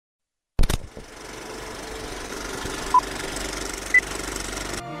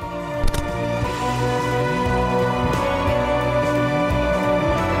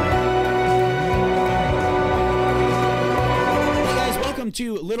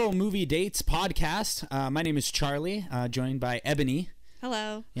little movie dates podcast. My name is Charlie, joined by Ebony.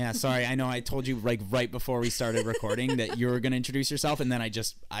 Hello. Yeah, sorry. I know I told you like right before we started recording that you were going to introduce yourself, and then I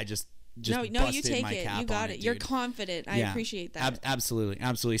just no, you take my it. cap You got on it. it, You're dude. confident. I appreciate that.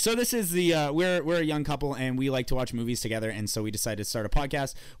 Absolutely. So this is the we're a young couple and we like to watch movies together, and so we decided to start a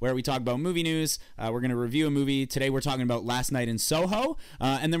podcast where we talk about movie news. We're going to review a movie. Today we're talking about Last Night in Soho,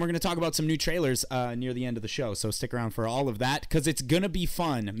 and then we're going to talk about some new trailers near the end of the show. So stick around for all of that because it's going to be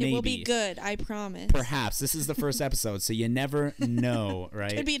fun. Maybe. It will be good. I promise. Perhaps. This is the first episode, so you never know,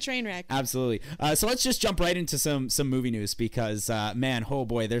 right? Could be a train wreck. Absolutely. So let's just jump right into some movie news because, man, oh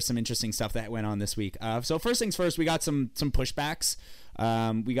boy, there's some interesting stuff that went on this week. So first things first, we got some pushbacks.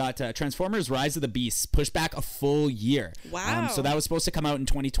 We got Transformers Rise of the Beasts pushed back a full year. Wow. So that was supposed to come out in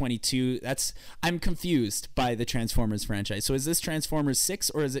 2022. I'm confused by the Transformers franchise. So is this Transformers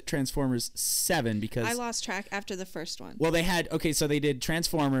 6 or is it Transformers 7? Because I lost track after the first one. Well, so they did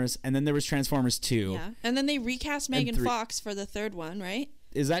Transformers and then there was Transformers 2. Yeah. And then they recast Megan Fox for the third one, right?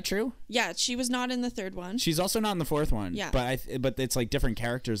 Is that true? Yeah, she was not in the third one. She's also not in the fourth one. Yeah. But it's like different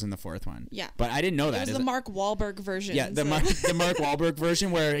characters in the fourth one. Yeah. But I didn't know that. It was the Mark Wahlberg version. Yeah, the Mark Wahlberg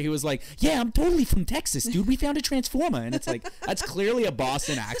version where he was like, yeah, I'm totally from Texas, dude. We found a Transformer. And it's like, that's clearly a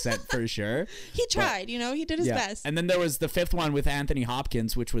Boston accent for sure. He tried, he did his best. And then there was the fifth one with Anthony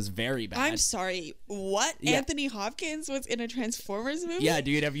Hopkins, which was very bad. I'm sorry, what? Yeah. Anthony Hopkins was in a Transformers movie? Yeah,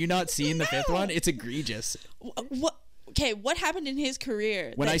 dude, have you not seen the fifth one? It's egregious. What? Okay, what happened in his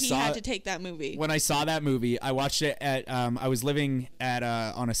career he had to take that movie? When I saw that movie, I watched it at I was living at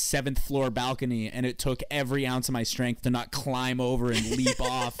on a 7th floor balcony, and it took every ounce of my strength to not climb over and leap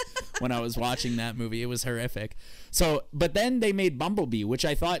off when I was watching that movie. It was horrific. So, but then they made Bumblebee, which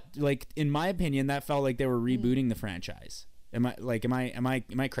I thought, like, in my opinion, that felt like they were rebooting the franchise. Am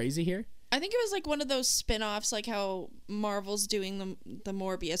I crazy here? I think it was like one of those spin-offs, like how Marvel's doing the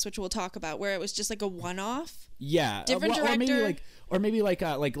Morbius, which we'll talk about, where it was just like a one-off. Yeah, Different director. Or maybe like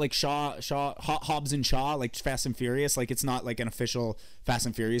Hobbs and Shaw, like Fast and Furious. Like it's not like an official Fast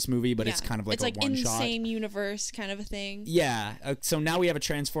and Furious movie, but it's kind of like a one in shot. the same universe kind of a thing. Yeah. So now we have a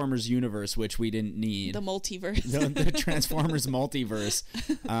Transformers universe, which we didn't need. The multiverse. the Transformers multiverse.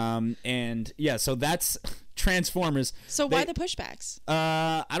 And yeah, so that's Transformers. So why the pushbacks?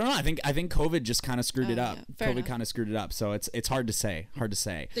 I don't know. I think COVID just kind of screwed it up. Yeah, COVID kind of screwed it up. So it's hard to say.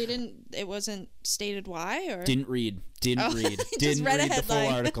 It wasn't stated why, or didn't read. Didn't read the full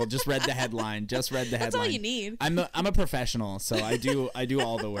article. Just read the headline. That's all you need. I'm a professional, so I do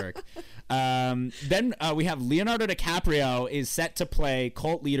all the work. Then we have Leonardo DiCaprio is set to play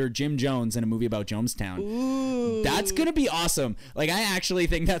cult leader Jim Jones in a movie about Jonestown. Ooh. That's gonna be awesome. Like I actually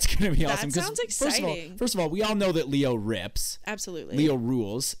think that's gonna be awesome. That sounds exciting. First of all, we all know that Leo rips. Absolutely. Leo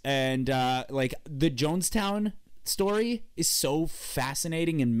rules, and like the Jonestown story is so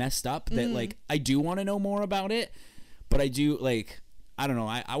fascinating and messed up that like I do want to know more about it. But I do, like, I don't know.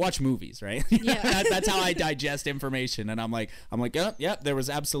 I watch movies, right? Yeah. That's how I digest information. And I'm like, yep, there was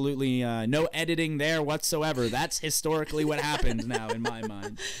absolutely no editing there whatsoever. That's historically what happened now in my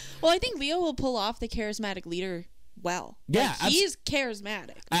mind. Well, I think Leo will pull off the charismatic leader well. Yeah. He's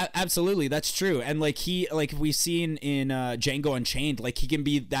charismatic. Absolutely. That's true. And like we've seen in Django Unchained, like he can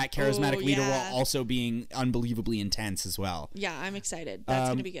be that charismatic leader while also being unbelievably intense as well. Yeah, I'm excited. That's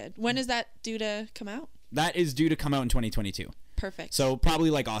going to be good. When is that due to come out? That is due to come out in 2022. Perfect. So probably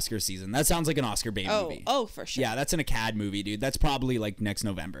like Oscar season. That sounds like an Oscar bait movie. Oh, for sure. Yeah, that's an ACAD movie, dude. That's probably like next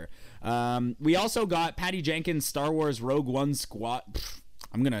November. We also got Patty Jenkins' Star Wars Rogue One Squad.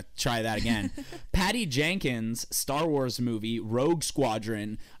 I'm going to try that again. Patty Jenkins' Star Wars movie, Rogue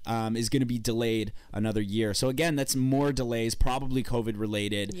Squadron, is going to be delayed another year. So again, that's more delays, probably COVID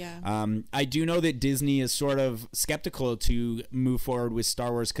related. Yeah. I do know that Disney is sort of skeptical to move forward with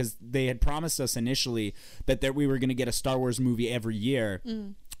Star Wars because they had promised us initially that we were going to get a Star Wars movie every year.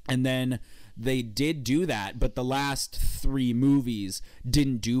 And then they did do that, but the last 3 movies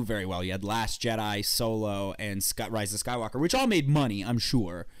didn't do very well. You had Last Jedi, Solo, and Rise of Skywalker, which all made money, I'm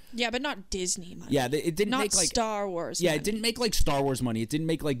sure. Yeah, but not Disney money. Yeah, it didn't make like Star Wars. Yeah, money. It didn't make like Star Wars money. It didn't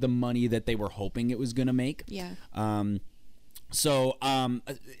make like the money that they were hoping it was gonna make. Yeah.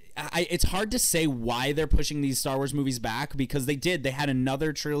 It's hard to say why they're pushing these Star Wars movies back because they had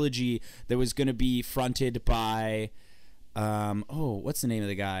another trilogy that was going to be fronted by what's the name of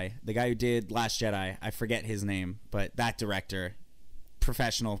the guy who did Last Jedi? I forget his name, but that director.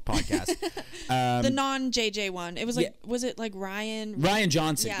 professional podcast. The non-JJ one. It was like, was it like Rian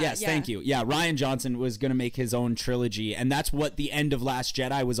Johnson? Yeah, yes, yeah. thank you. Yeah, Rian Johnson was going to make his own trilogy, and that's what the end of Last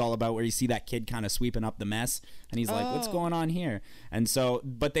Jedi was all about, where you see that kid kind of sweeping up the mess, and he's like, what's going on here? And so,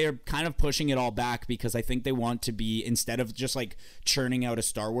 but they're kind of pushing it all back because I think they want to be, instead of just like churning out a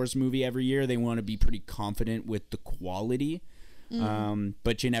Star Wars movie every year, they want to be pretty confident with the quality.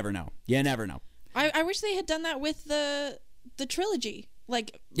 But you never know. You never know. I wish they had done that with the trilogy.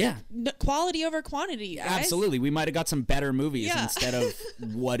 Like, quality over quantity, guys. Absolutely. We might have got some better movies instead of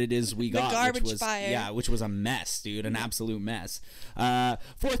what it is we got. The garbage which was, fire. Yeah, which was a mess, dude. An absolute mess.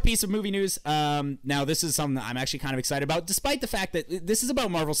 Fourth piece of movie news. Now, this is something that I'm actually kind of excited about, despite the fact that this is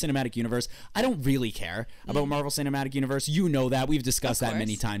about Marvel Cinematic Universe. I don't really care about Marvel Cinematic Universe. You know that. We've discussed that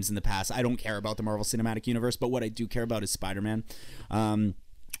many times in the past. I don't care about the Marvel Cinematic Universe, but what I do care about is Spider-Man.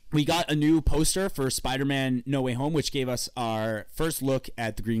 We got a new poster for Spider-Man No Way Home, which gave us our first look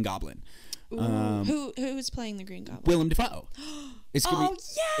at the Green Goblin. Who is playing the Green Goblin? Willem Dafoe. It's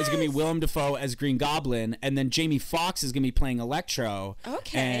gonna be Willem Dafoe as Green Goblin, and then Jamie Foxx is gonna be playing Electro.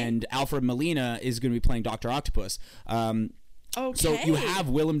 Okay. And Alfred Molina is gonna be playing Dr. Octopus. Okay. So you have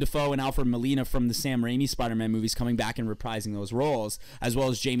Willem Dafoe and Alfred Molina from the Sam Raimi Spider-Man movies coming back and reprising those roles, as well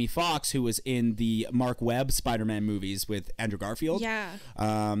as Jamie Foxx, who was in the Mark Webb Spider-Man movies with Andrew Garfield. Yeah.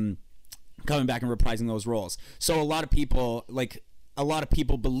 Coming back and reprising those roles. So a lot of people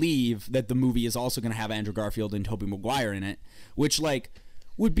believe that the movie is also going to have Andrew Garfield and Tobey Maguire in it, which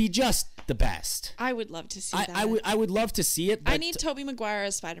would be just the best. I would love to see that. I would love to see it. But I need Tobey Maguire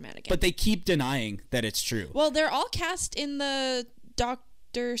as Spider-Man again. But they keep denying that it's true. Well, they're all cast in the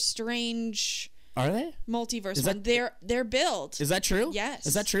Doctor Strange. Are they? Multiverse one. They're billed. Is that true? Yes.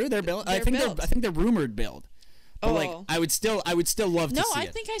 Is that true? They're billed. I think they're rumored billed. But I would still love to see it. No, I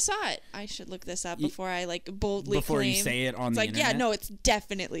think I saw it. I should look this up before I boldly claim. You say it on the internet. Yeah, no, it's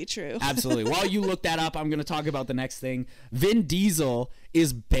definitely true. Absolutely. While you look that up, I'm going to talk about the next thing. Vin Diesel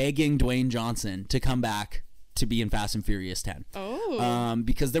is begging Dwayne Johnson to come back to be in Fast and Furious 10.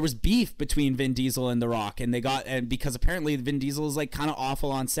 Because there was beef between Vin Diesel and The Rock, and because apparently Vin Diesel is kind of awful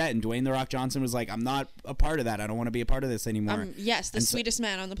on set, and Dwayne The Rock Johnson was like, I'm not a part of that. I don't want to be a part of this anymore. Yes, the sweetest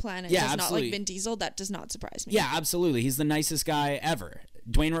man on the planet does not like Vin Diesel. That does not surprise me. Yeah, absolutely. He's the nicest guy ever.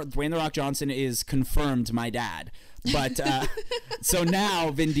 Dwayne The Rock Johnson is confirmed my dad. But so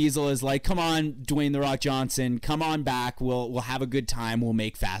now Vin Diesel is like, come on, Dwayne The Rock Johnson, come on back. We'll have a good time. We'll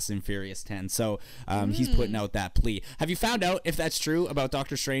make Fast and Furious 10. So he's putting out that plea. Have you found out if that's true about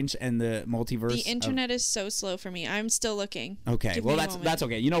Doctor Strange and the multiverse? The internet is so slow for me. I'm still looking. Okay, well that's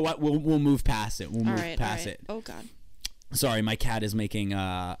okay. You know what? We'll move past it. We'll move past it. Oh God. Sorry, my cat is making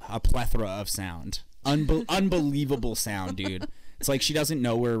a plethora of sound. Unbelievable sound, dude. It's like she doesn't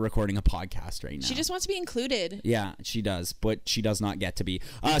know we're recording a podcast right now. She just wants to be included. Yeah, she does, but she does not get to be.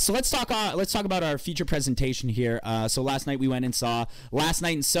 So let's talk about our feature presentation here. So last night we went and saw Last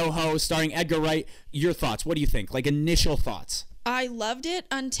Night in Soho, starring Edgar Wright. Your thoughts? What do you think? Initial thoughts? I loved it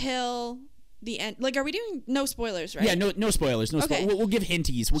until the end. Are we doing no spoilers, right? Yeah, no spoilers. Okay. We'll give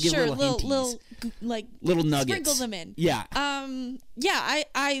hinties. We'll give little hinties. Little nuggets. Sprinkle them in. Yeah.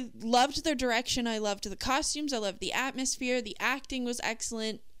 I loved their direction. I loved the costumes. I loved the atmosphere. The acting was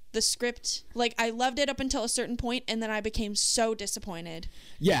excellent. The script, I loved it up until a certain point, and then I became so disappointed.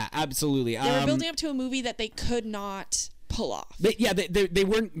 Yeah, absolutely. They were building up to a movie that they could not pull off. They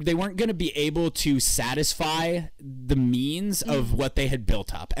weren't going to be able to satisfy the means of what they had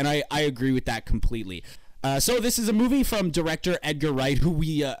built up, and I agree with that completely. So this is a movie from director Edgar Wright, who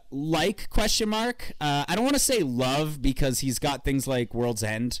we like, ? I don't want to say love, because he's got things like World's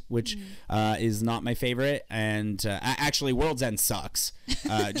End, which is not my favorite, and actually World's End sucks.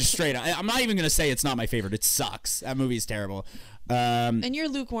 Just straight up. I'm not even going to say it's not my favorite. It sucks. That movie's terrible. And you're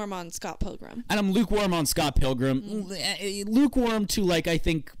lukewarm on Scott Pilgrim. And I'm lukewarm on Scott Pilgrim. Lukewarm to I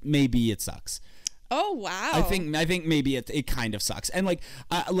think maybe it sucks. Oh wow! I think maybe it kind of sucks, and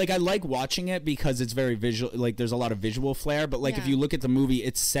I like watching it because it's very visual. There's a lot of visual flair, but if you look at the movie,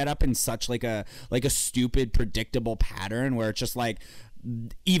 it's set up in such a stupid, predictable pattern where it's just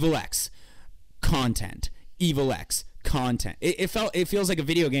Evil X content, Evil X content. It feels like a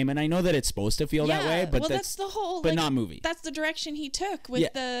video game, and I know that it's supposed to feel that way, but that's the whole. But not movie. That's the direction he took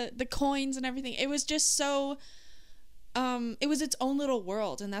with the coins and everything. It was just so. It was its own little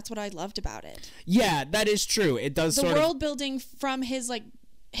world, and that's what I loved about it. Yeah, that is true. It does the world building from his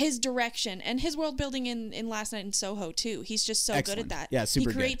direction, and his world building in Last Night in Soho too. He's just so good at that. Yeah, super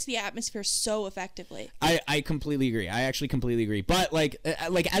good. He creates the atmosphere so effectively. I completely agree. I actually completely agree. But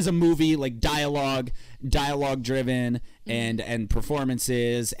as a movie, dialogue driven and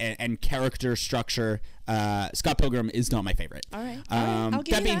performances and character structure, Scott Pilgrim is not my favorite. All right. I'll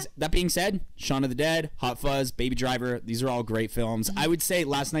give you that being said, Shaun of the Dead, Hot Fuzz, Baby Driver, these are all great films. I would say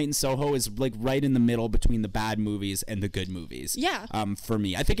Last Night in Soho is like right in the middle between the bad movies and the good movies. Yeah. For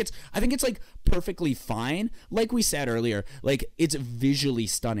me, I think it's like perfectly fine. Like we said earlier, like it's visually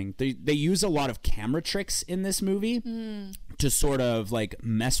stunning. They use a lot of camera tricks in this movie to sort of like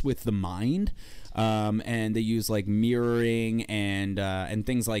mess with the mind. And they use like mirroring and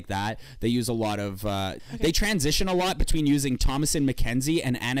things like that. They use a lot of they transition a lot between using Thomasin McKenzie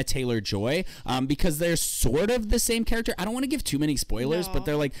and Anna Taylor-Joy because they're sort of the same character. I don't want to give too many spoilers, but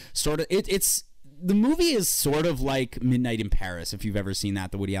they're like sort of it's the movie is sort of like Midnight in Paris, if you've ever seen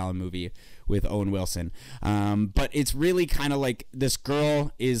that, the Woody Allen movie with Owen Wilson. But it's really kind of like this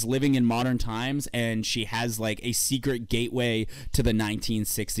girl is living in modern times and she has like a secret gateway to the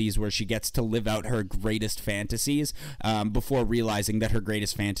 1960s where she gets to live out her greatest fantasies before realizing that her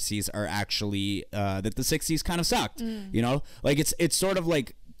greatest fantasies are actually that the 60s kind of sucked. You know, like it's sort of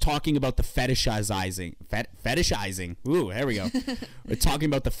like talking about the fetishizing. Ooh, there we go. We're talking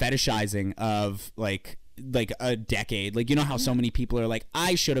about the fetishizing of like a decade. Like, you know how so many people are like,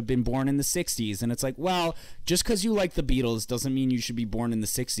 I should have been born in the 60s. And it's like, well, just because you like the Beatles doesn't mean you should be born in the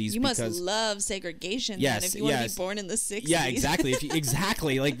 60s. You must love segregation then if you want to be born in the 60s. Yeah, exactly.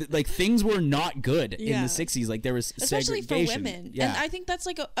 Exactly. Like things were not good in the 60s. Like there was especially segregation. For women. Yeah. And I think that's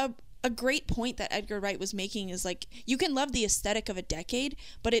like a great point that Edgar Wright was making is like you can love the aesthetic of a decade,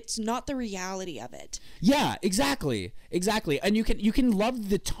 but it's not the reality of it. Yeah, exactly. And you can love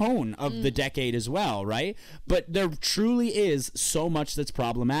the tone of the decade as well, right? But there truly is so much that's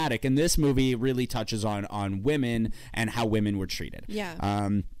problematic, and this movie really touches on women and how women were treated. Yeah.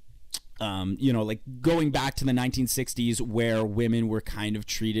 You know, like going back to the 1960s where women were kind of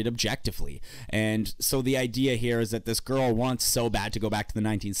treated objectively. And so the idea here is that this girl wants so bad to go back to the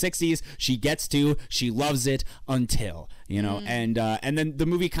 1960s. She gets to, she loves it until, you know, and then the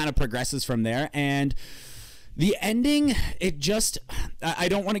movie kind of progresses from there. And the ending, it just, I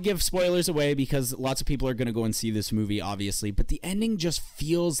don't want to give spoilers away because lots of people are going to go and see this movie, obviously, but the ending just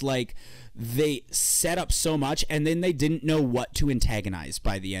feels like they set up so much and then they didn't know what to antagonize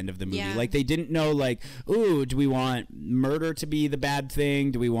by the end of the movie. Yeah. Like they didn't know like, ooh, do we want murder to be the bad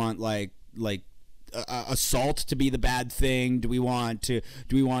thing? Do we want like assault to be the bad thing? Do we want to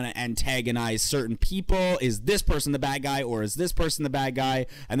antagonize certain people? Is this person the bad guy or is this person the bad guy?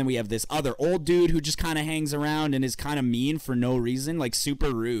 And then we have this other old dude who just kind of hangs around and is kind of mean for no reason, like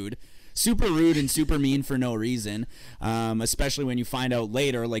super rude and super mean for no reason, especially when you find out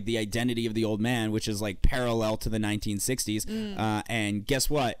later like the identity of the old man, which is like parallel to the 1960s. And guess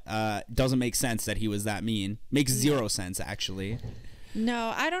what? Doesn't make sense that he was that mean. Makes zero sense, actually.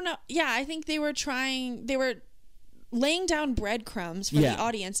 No, I don't know. Yeah, I think they were laying down breadcrumbs for the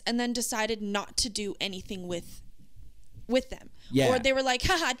audience and then decided not to do anything with them. Yeah. Or they were like,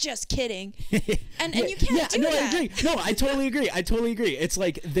 haha, just kidding. And you can't do that. I agree. No, I totally agree. It's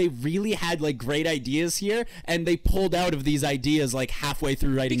like they really had like great ideas here and they pulled out of these ideas like halfway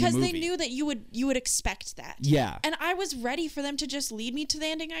through writing the movie. Because they knew that you would expect that. Yeah. And I was ready for them to just lead me to the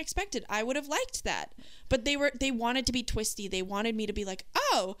ending I expected. I would have liked that. But they wanted to be twisty. They wanted me to be like,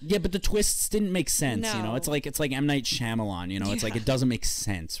 oh. Yeah, but the twists didn't make sense, you know. It's like M. Night Shyamalan, you know. It's like it doesn't make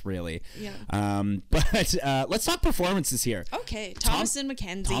sense, really. Yeah. But let's talk performances here. Okay, Thomasin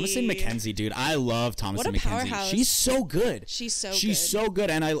McKenzie, dude. I love Thomasin McKenzie. Powerhouse. She's so good. She's so good.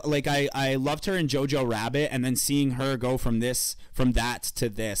 And I loved her in Jojo Rabbit, and then seeing her go from that to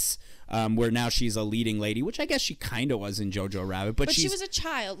this. Where now she's a leading lady, which I guess she kind of was in Jojo Rabbit, but she was a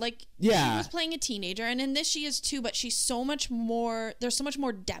child. Like, she was playing a teenager, and in this she is too. But she's so much more. There's so much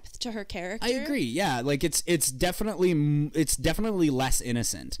more depth to her character. I agree. Yeah, like it's definitely less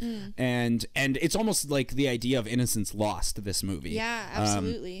innocent, and it's almost like the idea of innocence lost. This movie. Yeah,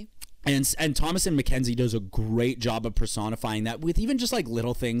 absolutely. And Thomasin McKenzie does a great job of personifying that with even just like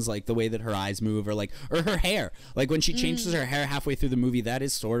little things like the way that her eyes move or her hair. Like when she changes her hair halfway through the movie, that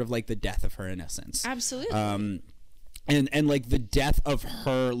is sort of like the death of her innocence. Absolutely. And like the death of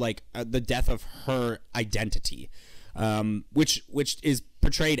her identity. Which is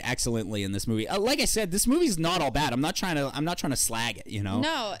portrayed excellently in this movie. Like I said, this movie's not all bad. I'm not trying to slag it, you know.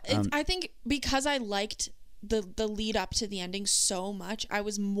 No, I think because I liked the lead up to the ending so much, I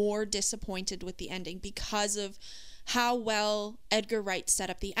was more disappointed with the ending because of how well Edgar Wright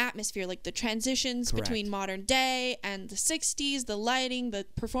set up the atmosphere, like the transitions between modern day and the 60s, the lighting, the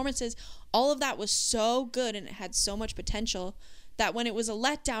performances, all of that was so good and it had so much potential that when it was a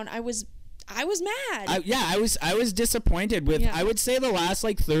letdown, I was mad. I was disappointed with. Yeah. I would say the last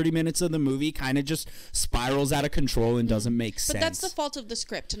like 30 minutes of the movie kind of just spirals out of control and doesn't make sense. But that's the fault of the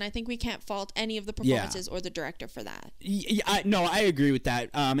script, and I think we can't fault any of the performances or the director for that. No, I agree with that.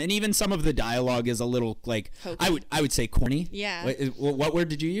 And even some of the dialogue is a little like hokey. I would say corny. Yeah. What word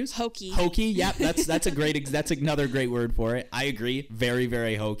did you use? Hokey. Hokey. Yep. That's a great. That's another great word for it. I agree. Very,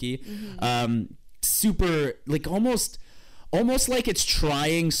 very hokey. Super like almost like it's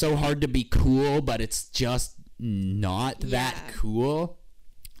trying so hard to be cool, but it's just not that cool.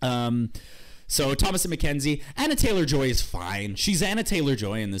 So Thomasin McKenzie, Anna Taylor-Joy is fine. She's Anna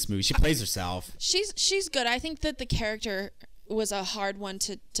Taylor-Joy in this movie. She plays herself. She's good. I think that the character was a hard one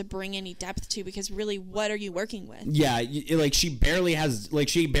to bring any depth to, because really, what are you working with? Yeah, like she barely has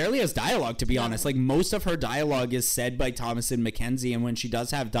dialogue, to be honest. Like most of her dialogue is said by Thomasin McKenzie, and when she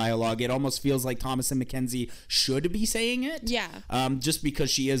does have dialogue, it almost feels like Thomasin McKenzie should be saying it. Yeah. Just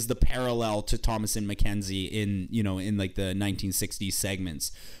because she is the parallel to Thomasin McKenzie in like the 1960s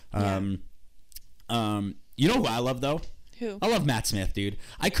segments. You know who I love though? Who? I love Matt Smith, dude.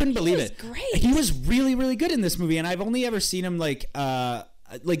 I couldn't believe it. Great. He was really, really good in this movie, and I've only ever seen him like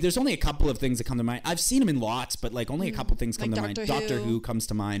there's only a couple of things that come to mind. I've seen him in lots, but like only a couple things come to mind. Doctor Who comes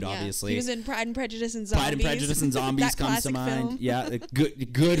to mind, obviously. He was in Pride and Prejudice and Zombies. Pride and Prejudice and Zombies comes to mind. Film. Yeah,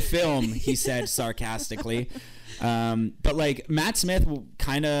 good film, he said sarcastically. But like Matt Smith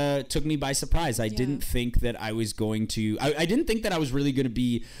kind of took me by surprise. I didn't think that I was going to. I didn't think that I was really going to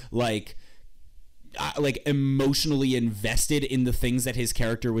be like emotionally invested in the things that his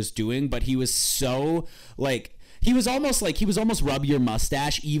character was doing, but he was so like he was almost rub your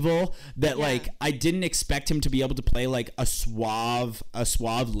mustache evil that like I didn't expect him to be able to play like a suave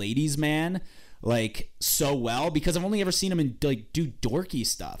ladies man like so well, because I've only ever seen him in like do dorky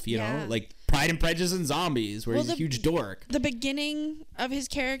stuff, you know, like Pride and Prejudice and Zombies, where he's a huge dork. The beginning of his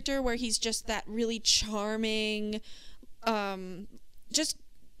character, where he's just that really charming, just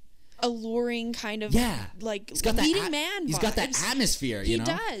alluring kind of like he's got leading that man. He's got that atmosphere. He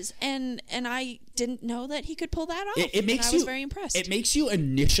does, and I didn't know that he could pull that off. I was very impressed. It makes you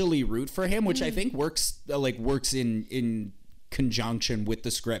initially root for him, which I think works in conjunction with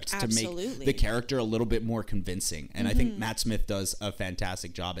the script to make the character a little bit more convincing, and I think Matt Smith does a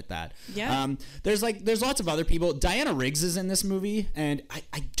fantastic job at that. There's lots of other people. Diana Riggs is in this movie, and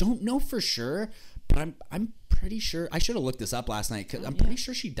I don't know for sure, but I'm pretty sure, I should have looked this up last night, because I'm pretty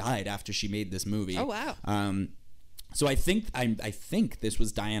sure she died after she made this movie. Oh wow. So I think this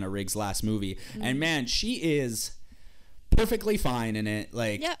was Diana Riggs' last movie, and man, she is perfectly fine in it,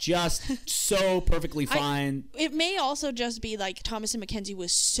 like just so perfectly fine. It may also just be like Thomasin McKenzie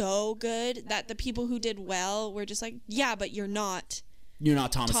was so good that the people who did well were just like, yeah, but you're not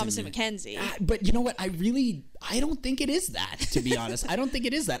Thomasin McKenzie. But you know what? I don't think it is that, to be honest. I don't think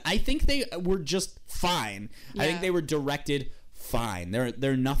it is that. I think they were just fine. I think they were directed fine.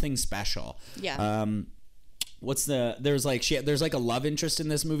 They're nothing special. Yeah. There's like a love interest in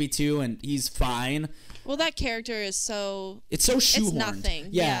this movie too, and he's fine. Well, that character is it's so shoehorned. It's nothing.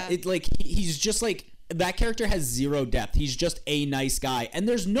 Yeah. It like he's just like, that character has zero depth. He's just a nice guy, and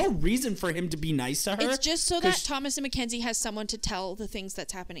there's no reason for him to be nice to her. It's just so that Thomasin McKenzie has someone to tell the things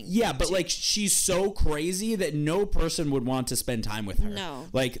that's happening. Yeah, but like she's so crazy that no person would want to spend time with her. No,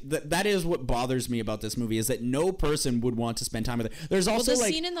 like that is what bothers me about this movie, is that no person would want to spend time with her. There's also the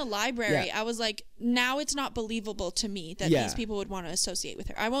scene in the library. I was like, now it's not believable to me that these people would want to associate with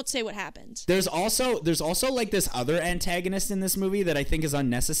her. I won't say what happens. There's also like this other antagonist in this movie that I think is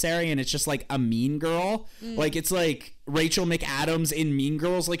unnecessary, and it's just like a mean girl. Like it's like Rachel McAdams in Mean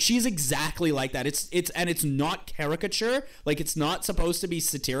Girls. Like she's exactly like that. It's not caricature. Like it's not supposed to be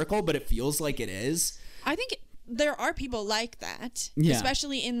satirical, but it feels like it is. I think there are people like that,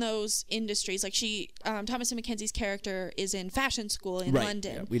 especially in those industries. Like Thomasin McKenzie's character is in fashion school in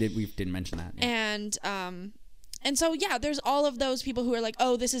London. Yeah, we didn't mention that. Yeah. And so, there's all of those people who are like,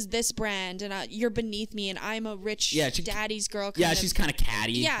 oh, this is this brand, and you're beneath me, and I'm a rich daddy's girl. She's kind of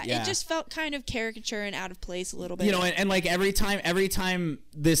catty. Yeah, it just felt kind of caricature and out of place a little bit. You know, and like every time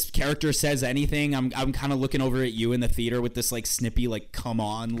this character says anything, I'm kind of looking over at you in the theater with this like snippy, like, come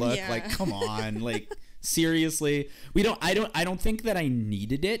on look. Yeah. Like, come on, like... Seriously, I don't think that I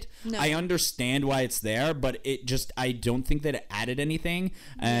needed it. No. I understand why it's there, but I don't think that it added anything.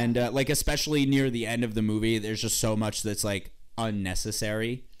 And like especially near the end of the movie, there's just so much that's like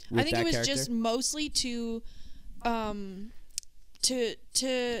unnecessary with I think that it was character. Just mostly to move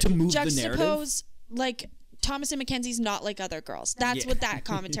juxtapose the narrative? like Thomasin McKenzie's not like other girls. That's what that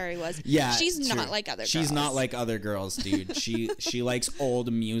commentary was. Yeah, she's not like other girls. She's not like other girls, dude. She likes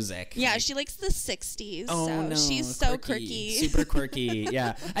old music. Yeah, she likes the 60s. Oh, so no, she's so quirky. Super quirky.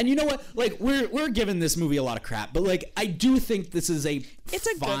 Yeah. And you know what? Like we're giving this movie a lot of crap, but like I do think this is a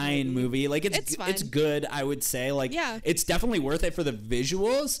fine movie. Like it's good, I would say. Like it's definitely worth it for the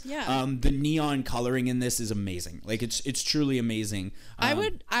visuals. Yeah. The neon coloring in this is amazing. Like it's truly amazing.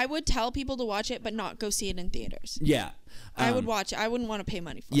 I would tell people to watch it but not go see it in theaters. Yeah. I would watch it. I wouldn't want to pay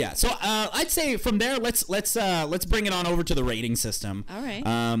money for it. Yeah. So I'd say from there let's bring it on over to the rating system. All right.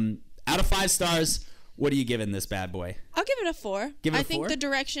 Out of 5 stars, what are you giving this bad boy? I'll give it a 4. Give it a 4? I think the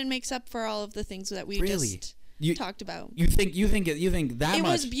direction makes up for all of the things that we just talked about. You think that it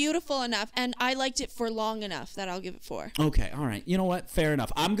much? was beautiful enough, and I liked it for long enough that I'll give it 4. Okay, all right. You know what? Fair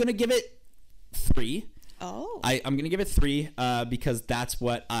enough. I'm gonna give it 3. Oh. I'm gonna give it 3 because that's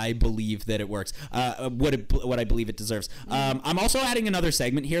what I believe that it works. What I believe it deserves. I'm also adding another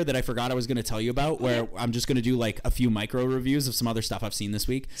segment here that I forgot I was gonna tell you about, where I'm just gonna do like a few micro reviews of some other stuff I've seen this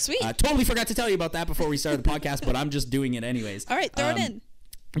week. Sweet. Totally forgot to tell you about that before we started the podcast, but I'm just doing it anyways. All right, throw it in.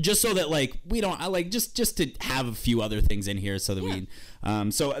 Just so that like we don't, I like just to have a few other things in here so that we.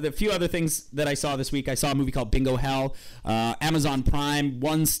 So the few other things that I saw this week, I saw a movie called Bingo Hell, Amazon Prime,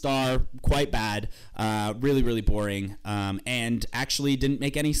 1 star, quite bad, really really boring, and actually didn't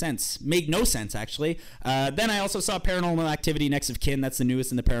make any sense, made no sense actually. Then I also saw Paranormal Activity: Next of Kin. That's the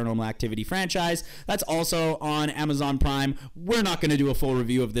newest in the Paranormal Activity franchise. That's also on Amazon Prime. We're not going to do a full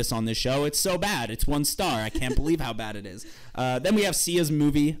review of this on this show. It's so bad. It's 1 star. I can't believe how bad it is. Then we have Sia's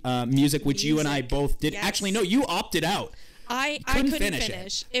movie, Music, which you and I both did. Yes. Actually, no, you opted out. I couldn't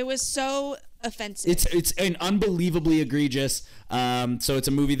finish. It was so offensive. It's an unbelievably egregious. So it's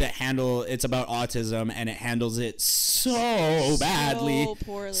a movie that it's about autism, and it handles it so badly,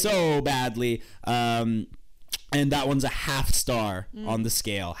 so badly. And that one's a half star on the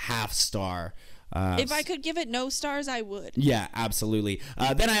scale, half star. If I could give it no stars, I would. Yeah, absolutely.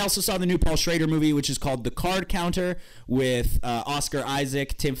 Then I also saw the new Paul Schrader movie, which is called The Card Counter, with Oscar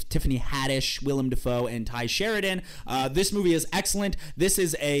Isaac, Tiffany Haddish, Willem Dafoe, and Ty Sheridan. This movie is excellent. This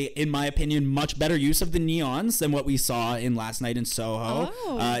is in my opinion, much better use of the neons than what we saw in Last Night in Soho.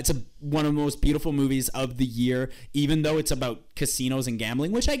 Oh. It's one of the most beautiful movies of the year, even though it's about casinos and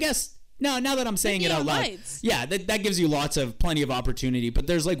gambling, which I guess... No, now that I'm saying it out loud, yeah, that gives you plenty of opportunity. But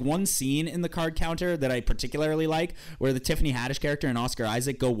there's like one scene in The Card Counter that I particularly like, where the Tiffany Haddish character and Oscar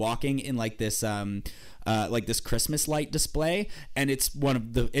Isaac go walking in like this Christmas light display, and it's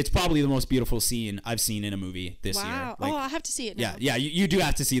probably the most beautiful scene I've seen in a movie this year. Wow! I'll have to see it now. Yeah, you do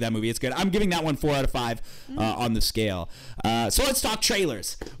have to see that movie. It's good. I'm giving that one 4 out of 5 on the scale. So let's talk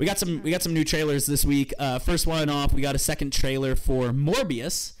trailers. We got some new trailers this week. First one off, we got a second trailer for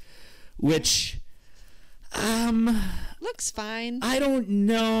Morbius, which looks fine. I don't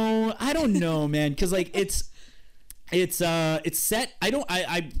know, man, because like it's set.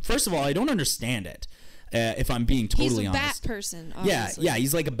 I first of all, I don't understand it. If I'm being totally honest, he's a bat person. Obviously. Yeah,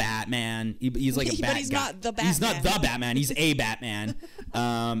 he's like a Batman. He's like a bat. But he's guy. not the Batman. He's not the Batman. He's a Batman.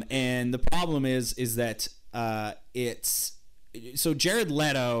 And the problem is that it's. So Jared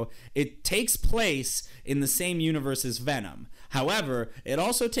Leto, it takes place in the same universe as Venom. However, it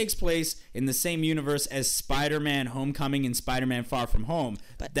also takes place in the same universe as Spider-Man Homecoming and Spider-Man Far From Home.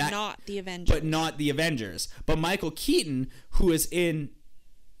 But not the Avengers. But Michael Keaton, who is in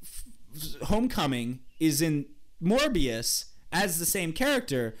Homecoming, is in Morbius as the same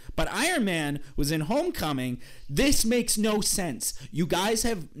character, but Iron Man was in Homecoming. This makes no sense. You guys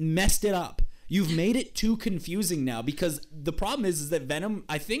have messed it up. You've made it too confusing now, because the problem is that Venom,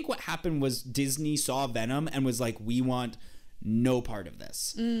 I think what happened was Disney saw Venom and was like, we want no part of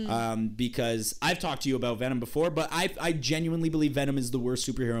this. Because I've talked to you about Venom before, but I genuinely believe Venom is the worst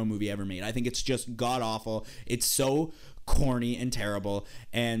superhero movie ever made. I think it's just god awful. It's so corny and terrible.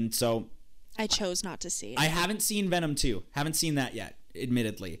 And so I chose not to see it. I haven't seen Venom 2. Haven't seen that yet,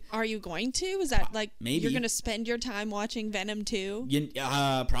 admittedly. Are you going to? Is that like maybe you're going to spend your time watching Venom 2?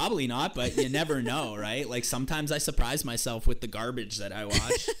 Probably not, but you never know, right? Like sometimes I surprise myself with the garbage that I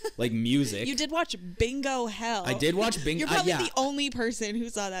watch, like music. You did watch Bingo Hell. I did watch Bingo. You're probably the only person who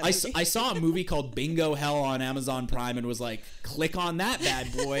saw that movie. I saw a movie called Bingo Hell on Amazon Prime and was like, click on that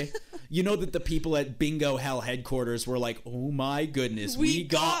bad boy. You know that the people at Bingo Hell headquarters were like, oh my goodness, we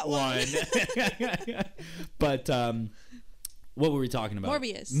got one. But what were we talking about?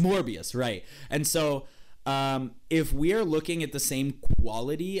 Morbius, right. And so if we're looking at the same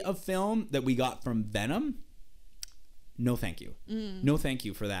quality of film that we got from Venom, no thank you. No thank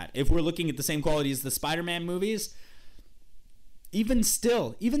you for that. If we're looking at the same quality as the Spider-Man movies, even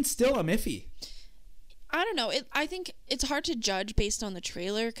still I'm iffy. I don't know. I think it's hard to judge based on the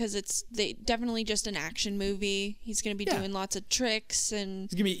trailer because it's definitely just an action movie. He's going to be doing lots of tricks and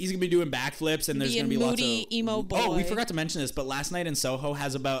he's gonna be doing backflips and there's gonna be lots of emo boy. Oh, we forgot to mention this, but Last Night in Soho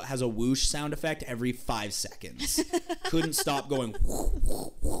has a whoosh sound effect every 5 seconds. Couldn't stop going.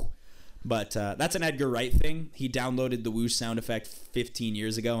 But that's an Edgar Wright thing. He downloaded the whoosh sound effect 15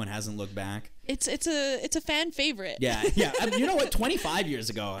 years ago and hasn't looked back. It's a fan favorite. Yeah. You know what? 25 years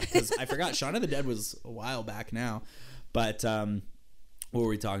ago, because I forgot Shaun of the Dead was a while back now. But what were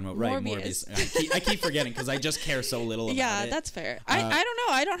we talking about? Right, Morbius. I keep forgetting because I just care so little about it. Yeah, that's fair. I don't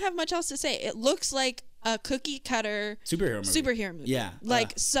know. I don't have much else to say. It looks like a cookie cutter superhero movie. Yeah.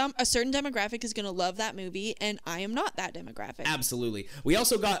 Like a certain demographic is going to love that movie, and I am not that demographic. Absolutely. We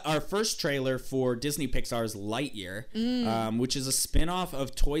also got our first trailer for Disney Pixar's Lightyear, which is a spin-off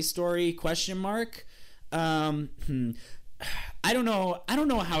of Toy Story ? I don't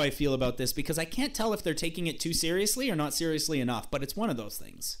know how I feel about this because I can't tell if they're taking it too seriously or not seriously enough, but it's one of those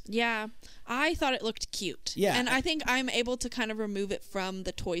things. Yeah. I thought it looked cute. Yeah. And I think I'm able to kind of remove it from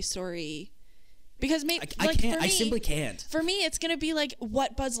the Toy Story because maybe I simply can't. For me, it's going to be like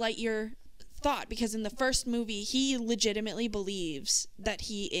what Buzz Lightyear thought because in the first movie, he legitimately believes that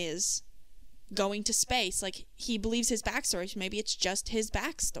he is going to space. Like, he believes his backstory. So maybe it's just his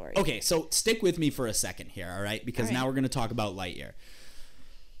backstory. Okay, so stick with me for a second here, all right? Because now we're going to talk about Lightyear.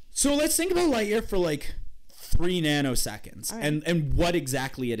 So let's think about Lightyear for like 3 nanoseconds and what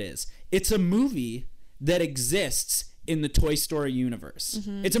exactly it is. It's a movie that exists in the Toy Story universe.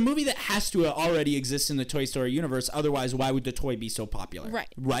 Mm-hmm. It's a movie that has to already exist in the Toy Story universe. Otherwise, why would the toy be so popular?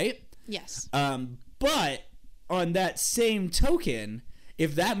 Right. Right? Yes. But on that same token,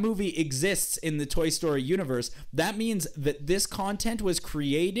 if that movie exists in the Toy Story universe, that means that this content was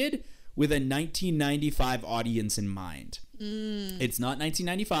created with a 1995 audience in mind. It's not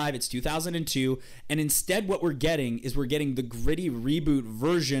 1995, it's 2002, and instead what we're getting the gritty reboot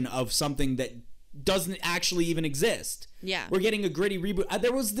version of something that doesn't actually even exist. Yeah. We're getting a gritty reboot.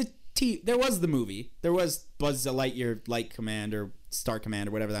 There was the movie. There was Buzz Lightyear Light Command or Star Command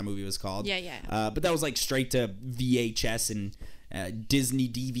or whatever that movie was called. Yeah. But that was like straight to VHS and Disney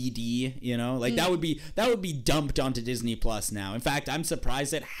DVD, you know, like that would be dumped onto Disney Plus now. In fact, I'm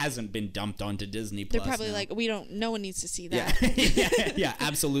surprised it hasn't been dumped onto Disney Plus. They're probably now. Like, no one needs to see that. Yeah,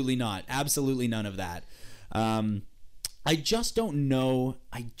 absolutely not. Absolutely none of that. I just don't know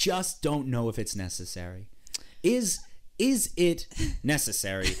if it's necessary. Is it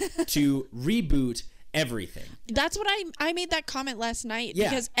necessary to reboot everything? That's what I made that comment last night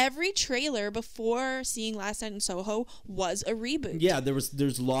because every trailer before seeing Last Night in Soho was a reboot. Yeah,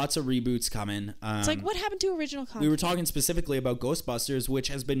 there's lots of reboots coming. It's like, what happened to original content? We were talking specifically about Ghostbusters, which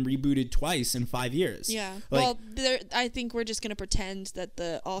has been rebooted twice in 5 years. Yeah. Like, I think we're just going to pretend that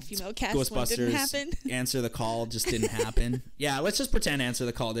the all-female cast one Ghostbusters didn't happen. Answer the Call just didn't happen. Yeah, let's just pretend Answer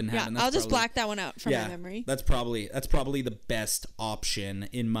the Call didn't happen. I'll just black that one out from my memory. That's probably the best option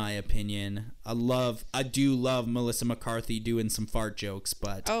in my opinion. I do love Melissa McCarthy doing some fart jokes,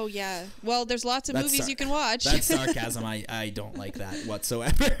 but oh yeah, well, there's lots of movies you can watch. That's sarcasm. I don't like that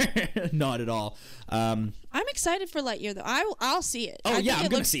whatsoever. Not at all. I'm excited for Lightyear though. I'll see it. Oh yeah, I'm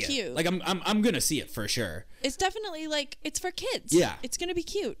gonna see cute. it. Like I'm gonna see it for sure. It's definitely like it's for kids. Yeah, it's gonna be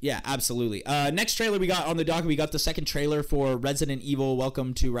cute. Yeah, absolutely. Next trailer we got on the docket. We got the second trailer for Resident Evil: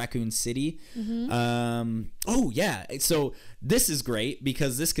 Welcome to Raccoon City. Mm-hmm. Oh yeah, so this is great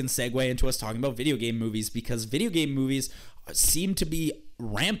because this can segue into us talking about video game movies because video game movies seem to be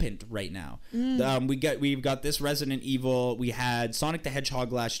rampant right now. We've got this Resident Evil. We had Sonic the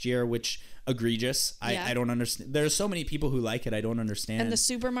Hedgehog last year, which egregious. I don't understand. There's so many people who like it. I don't understand. And the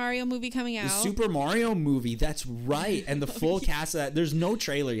Super Mario movie coming out. The Super Mario movie. That's right. And the full cast of that. There's no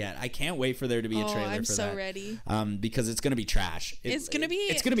trailer yet. I can't wait for there to be a trailer I'm for so that. ready. Because it's gonna be trash. It's gonna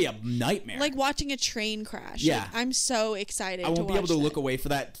be a nightmare. Like watching a train crash. Yeah. Like, I'm so excited. I won't be able to look away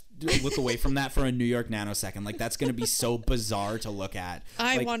from that for a New York nanosecond. Like that's gonna be so bizarre to look at.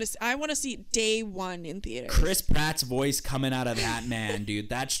 I want to see day one in theaters. Chris Pratt's voice coming out of that man, dude.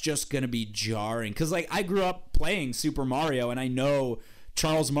 That's just gonna be jarring. Cause like I grew up playing Super Mario, and I know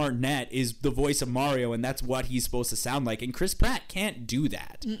Charles Martinet is the voice of Mario, and that's what he's supposed to sound like. And Chris Pratt can't do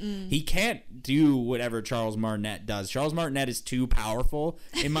that. He can't do whatever Charles Martinet does. Charles Martinet is too powerful,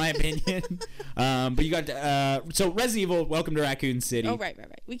 in my opinion. But you got so Resident Evil: Welcome to Raccoon City. Oh right.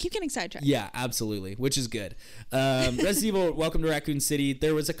 We keep getting sidetracked. Yeah, absolutely, which is good. Resident Evil: Welcome to Raccoon City.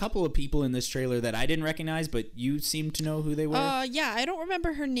 There was a couple of people in this trailer that I didn't recognize, but you seem to know who they were. Yeah, I don't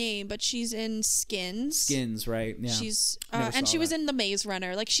remember her name, but she's in Skins. Skins, right? Yeah. She's and she was in The Maze Maze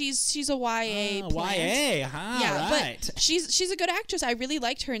Runner. Like she's a YA plant. YA, huh? Yeah, right. but she's a good actress. I really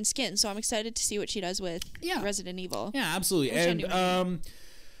liked her in Skin, so I'm excited to see what she does with Resident Evil. Yeah, absolutely. And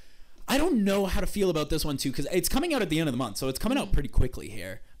I don't know how to feel about this one too, because it's coming out at the end of the month, so it's coming out pretty quickly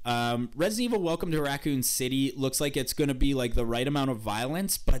here. Resident Evil Welcome to Raccoon City looks like it's going to be like the right amount of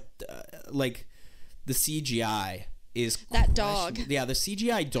violence, but like the CGI is that dog. Yeah, the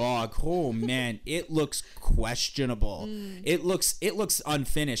CGI dog. Oh man, it looks questionable. It looks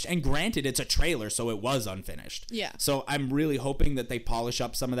unfinished. And granted, it's a trailer, so it was unfinished. Yeah. So I'm really hoping that they polish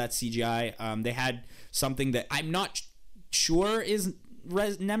up some of that CGI. They had something that I'm not sure is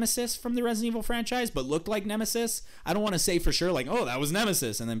Nemesis from the Resident Evil franchise, but looked like Nemesis. I don't want to say for sure, like, oh, that was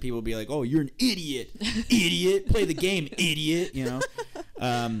Nemesis, and then people will be like, oh, you're an idiot, idiot, play the game, idiot, you know.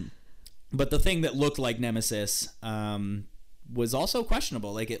 But the thing that looked like Nemesis was also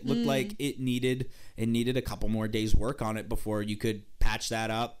questionable. Like, it looked like it needed a couple more days work on it before you could patch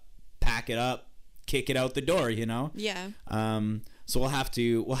that up, pack it up, kick it out the door, you know. Yeah. So we'll have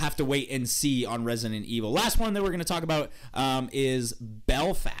to wait and see on Resident Evil. Last one that we're going to talk about is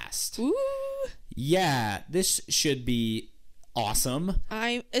Belfast. Ooh. Yeah, this should be awesome.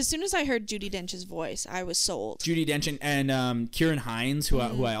 As soon as I heard Judi Dench's voice, I was sold. Judi Dench and Kieran Hines, who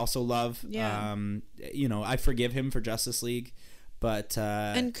I also love. Yeah. You know, I forgive him for Justice League, but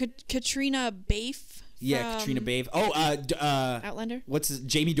and Katrina Baif. Yeah, Katrina Baif. Oh, Outlander.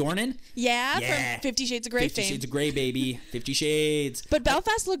 Jamie Dornan? Yeah, from 50 Shades of Grey fame. 50 Shades of Grey, baby. 50 Shades. But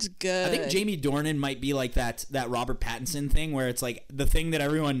Belfast looks good. I think Jamie Dornan might be like that Robert Pattinson thing where it's like the thing that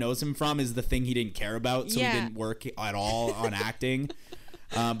everyone knows him from is the thing he didn't care about, so he didn't work at all on acting.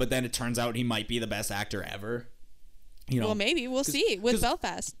 But then it turns out he might be the best actor ever. You know, well, maybe we'll see with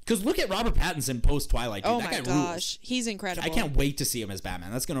Belfast. Because look at Robert Pattinson post Twilight. Oh that my guy gosh, rules. He's incredible. I can't wait to see him as Batman.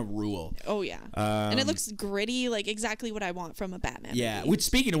 That's gonna rule. Oh yeah, and it looks gritty, like exactly what I want from a Batman. Yeah. movie. Which,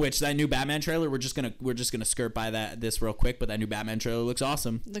 speaking of which, that new Batman trailer, we're just gonna skirt by this real quick, but that new Batman trailer looks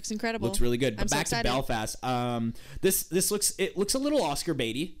awesome. Looks incredible. Looks really good. But I'm back so to Belfast. This looks a little Oscar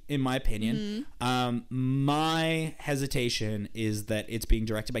baity in my opinion. My hesitation is that it's being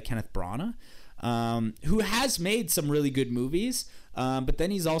directed by Kenneth Branagh. Who has made some really good movies, but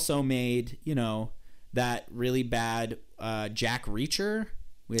then he's also made, you know, that really bad Jack Reacher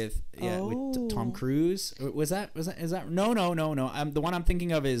with Tom Cruise. Is that no? The one I'm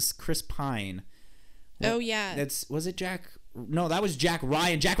thinking of is Chris Pine. Oh yeah, Was it Jack? No, that was Jack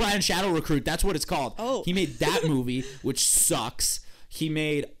Ryan. Jack Ryan Shadow Recruit. That's what it's called. Oh, he made that movie, which sucks. He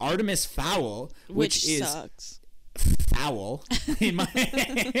made Artemis Fowl, which is sucks. Foul in my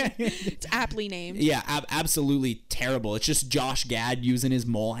It's aptly named. Yeah, absolutely terrible. It's just Josh Gad using his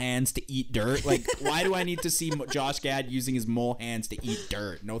mole hands to eat dirt. Like, why do I need to see Josh Gad using his mole hands to eat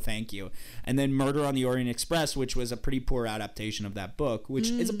dirt? No thank you. And then Murder on the Orient Express, which was a pretty poor adaptation of that book, which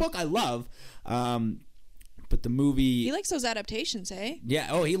is a book I love. But the movie, he likes those adaptations, eh? Yeah.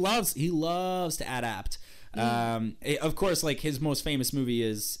 Oh, he loves to adapt. Of course, like his most famous movie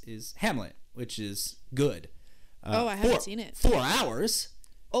is Hamlet, which is good. I haven't seen it. 4 hours.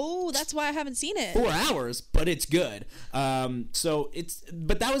 Oh, that's why I haven't seen it. 4 hours, but it's good. But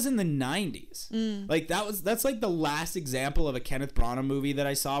that was in the 90s. Like that's like the last example of a Kenneth Branagh movie that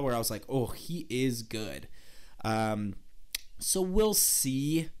I saw where I was like, oh, he is good. So we'll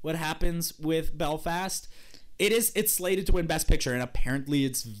see what happens with Belfast. It's slated to win Best Picture, and apparently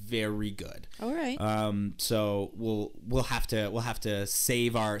it's very good. All right. So we'll have to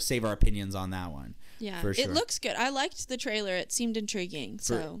save our opinions on that one. Yeah, for sure. It looks good. I liked the trailer. It seemed intriguing.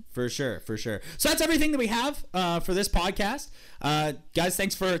 So for sure. So that's everything that we have for this podcast. Guys,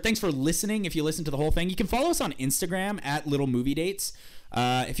 thanks for listening. If you listen to the whole thing, you can follow us on Instagram at Little Movie Dates.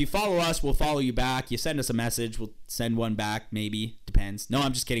 If you follow us, we'll follow you back. You send us a message, we'll send one back. Maybe depends. No,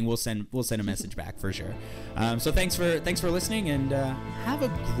 I'm just kidding. We'll send a message back for sure. So thanks for listening, and have a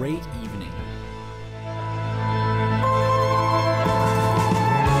great evening.